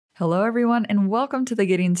Hello everyone and welcome to the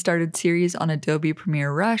Getting Started series on Adobe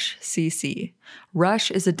Premiere Rush CC.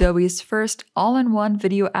 Rush is Adobe's first all-in-one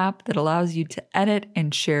video app that allows you to edit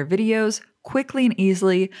and share videos quickly and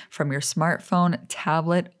easily from your smartphone,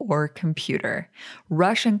 tablet, or computer.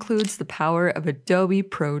 Rush includes the power of Adobe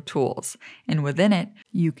Pro Tools, and within it,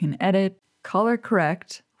 you can edit, color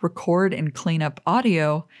correct, record and clean up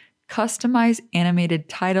audio, customize animated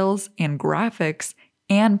titles and graphics,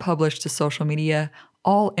 and publish to social media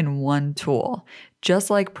all in one tool. Just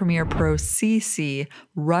like Premiere Pro CC,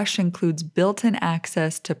 Rush includes built-in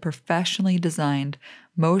access to professionally designed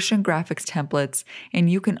motion graphics templates, and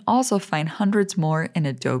you can also find hundreds more in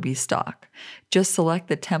Adobe stock. Just select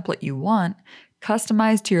the template you want,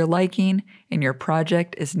 customize to your liking, and your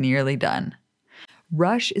project is nearly done.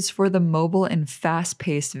 Rush is for the mobile and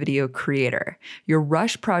fast-paced video creator. Your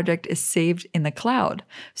Rush project is saved in the cloud,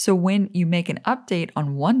 so when you make an update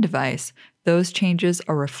on one device, those changes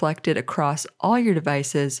are reflected across all your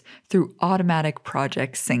devices through automatic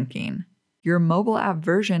project syncing. Your mobile app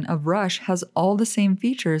version of Rush has all the same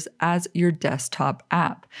features as your desktop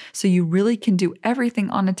app, so you really can do everything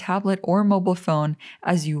on a tablet or mobile phone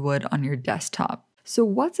as you would on your desktop. So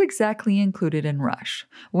what's exactly included in Rush?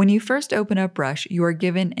 When you first open up Rush, you are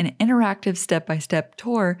given an interactive step-by-step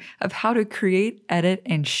tour of how to create, edit,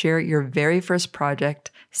 and share your very first project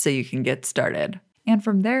so you can get started. And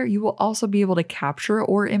from there, you will also be able to capture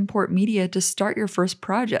or import media to start your first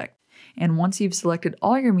project. And once you've selected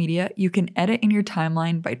all your media, you can edit in your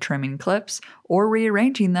timeline by trimming clips or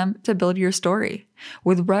rearranging them to build your story.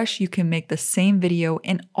 With Rush, you can make the same video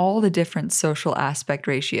in all the different social aspect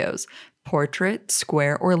ratios, portrait,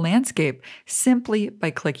 square, or landscape, simply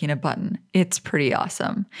by clicking a button. It's pretty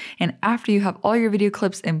awesome. And after you have all your video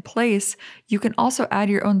clips in place, you can also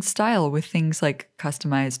add your own style with things like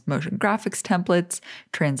customized motion graphics templates,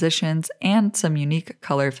 transitions, and some unique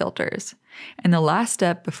color filters. And the last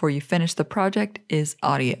step before you finish the project is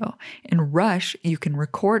audio. In Rush, you can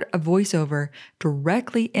record a voiceover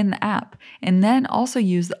directly in the app, and then also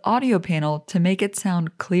use the audio panel to make it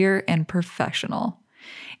sound clear and professional.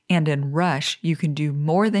 And in Rush, you can do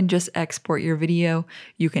more than just export your video.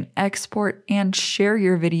 You can export and share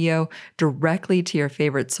your video directly to your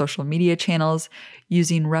favorite social media channels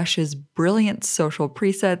using Rush's brilliant social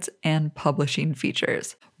presets and publishing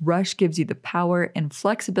features. Rush gives you the power and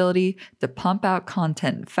flexibility to pump out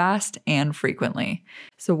content fast and frequently.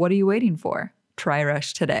 So what are you waiting for? Try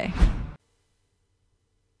Rush today.